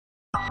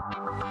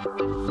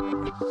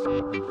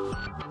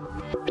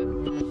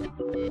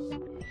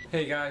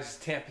Hey guys, it's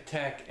Tampa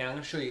Tech, and I'm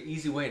going to show you an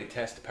easy way to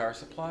test the power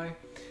supply.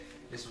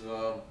 This is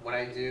what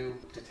I do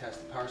to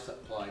test the power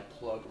supply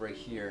plug right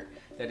here.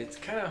 That it's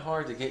kind of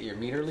hard to get your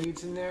meter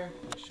leads in there.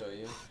 I'll show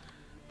you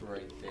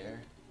right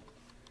there.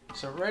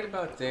 So right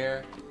about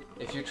there,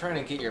 if you're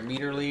trying to get your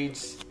meter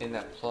leads in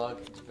that plug,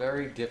 it's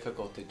very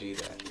difficult to do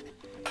that.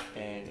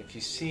 And if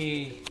you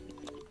see,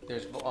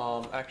 there's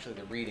actually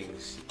the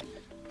readings.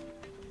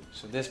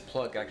 So this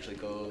plug actually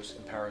goes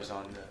and powers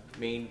on the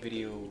main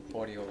video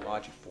audio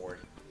logic board.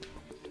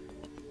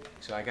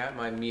 So I got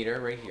my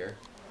meter right here.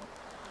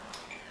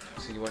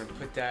 So you want to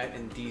put that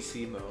in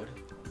DC mode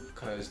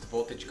because the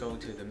voltage going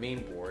to the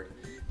main board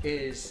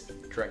is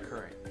direct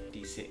current,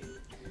 DC.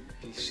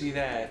 If you see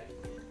that,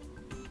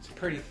 it's a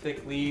pretty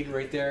thick lead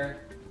right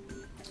there,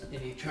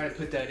 and you try to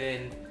put that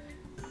in,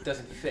 it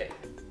doesn't fit.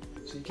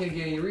 So you can't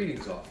get any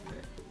readings off of it.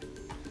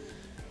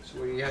 So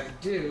what you have to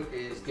do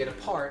is get a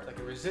part, like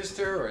a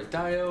resistor or a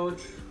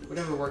diode,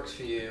 whatever works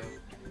for you,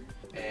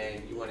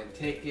 and you want to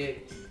take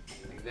it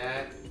like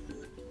that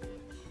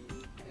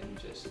and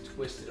just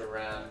twist it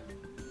around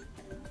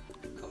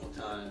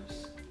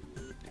times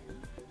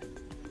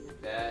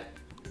like that,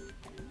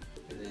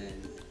 and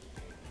then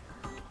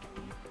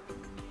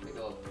make a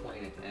little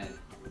point at the end,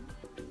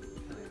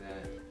 kind of like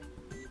that,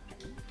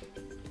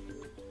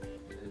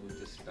 and then with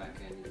this back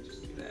end you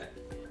just do that.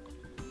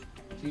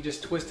 So you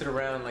just twist it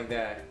around like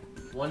that.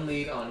 One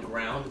lead on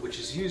ground, which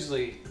is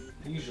usually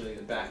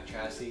the back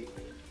chassis,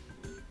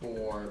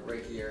 or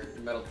right here,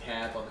 the metal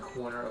tab on the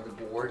corner of the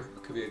board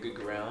could be a good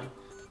ground.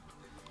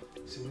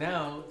 So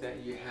now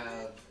that you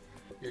have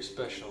your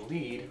special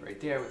lead right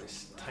there with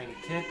this tiny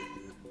tip,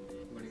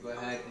 I'm going to go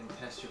ahead and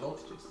test your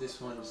voltages. This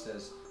one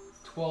says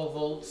 12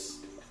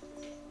 volts,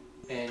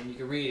 and you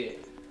can read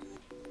it.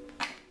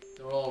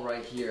 They're all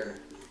right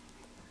here.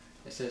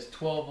 It says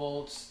 12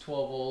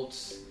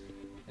 volts,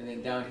 and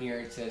then down here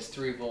it says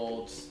 3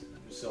 volts,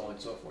 and so on and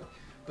so forth.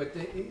 But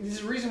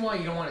there's a reason why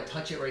you don't want to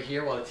touch it right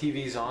here while the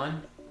TV's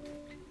on,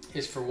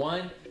 is for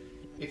one,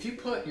 if you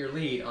put your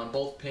lead on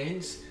both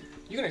pins,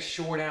 you're going to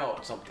short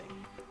out something.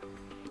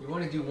 You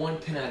want to do one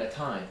pin at a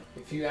time.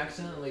 If you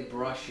accidentally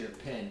brush your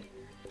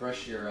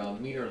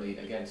meter lead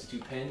against 2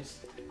 pins,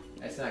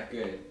 that's not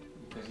good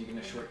because you're going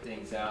to short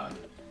things out.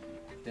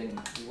 Then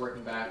you're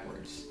working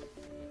backwards.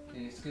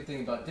 And it's a good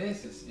thing about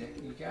this is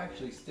you can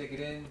actually stick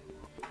it in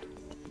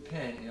the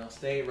pin and it'll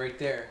stay right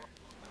there.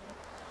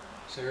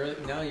 So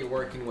now you're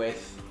working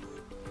with,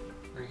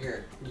 right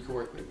here, you can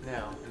work with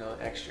now another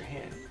extra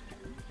hand.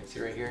 And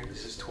see right here,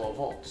 this is 12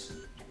 volts,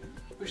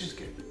 which is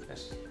good.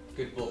 That's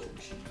good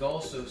voltage. You can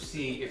also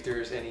see if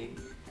there's any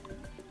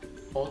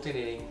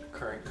alternating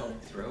current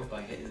coming through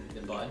by hitting the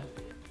button.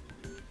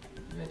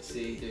 Let's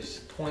see,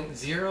 there's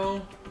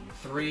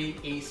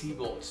 0.03 AC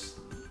volts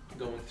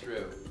going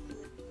through.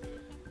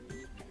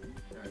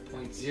 Alright,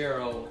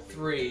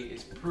 0.03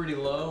 is pretty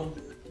low.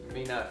 It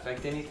may not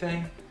affect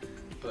anything,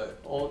 but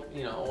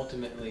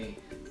ultimately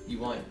you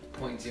want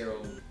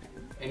 0.0,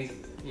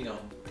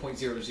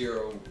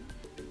 0.00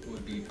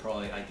 would be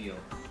probably ideal.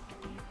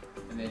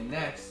 And then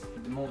next,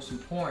 the most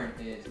important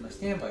is my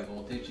standby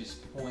voltage is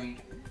 3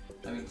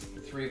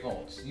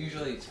 volts.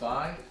 Usually it's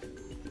 5.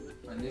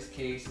 In this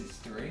case it's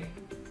 3.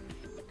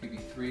 It could be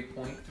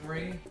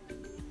 3.3.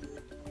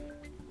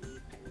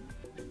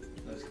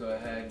 Let's go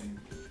ahead and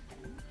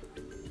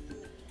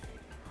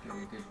get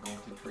a good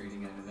voltage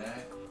reading out of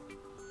that.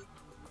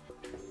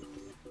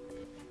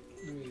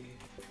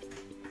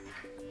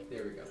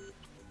 There we go.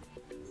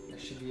 That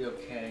should be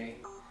okay.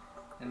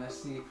 And let's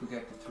see if we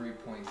got the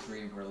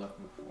 3.3 we're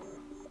looking for.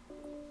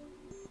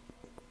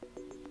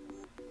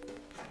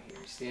 Right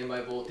here,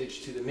 standby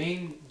voltage to the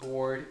main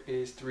board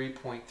is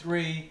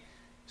 3.3,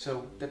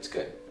 so that's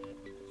good.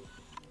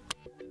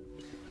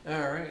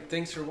 Alright,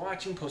 thanks for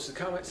watching. Post a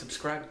comment,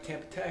 subscribe to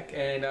Tampa Tech,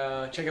 and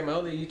check out my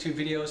other YouTube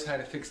videos, how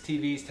to fix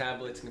TVs,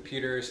 tablets, and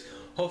computers.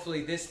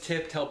 Hopefully this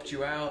tip helped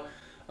you out.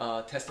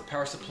 Test the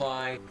power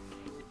supply.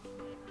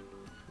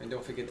 And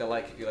don't forget to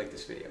like if you like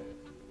this video.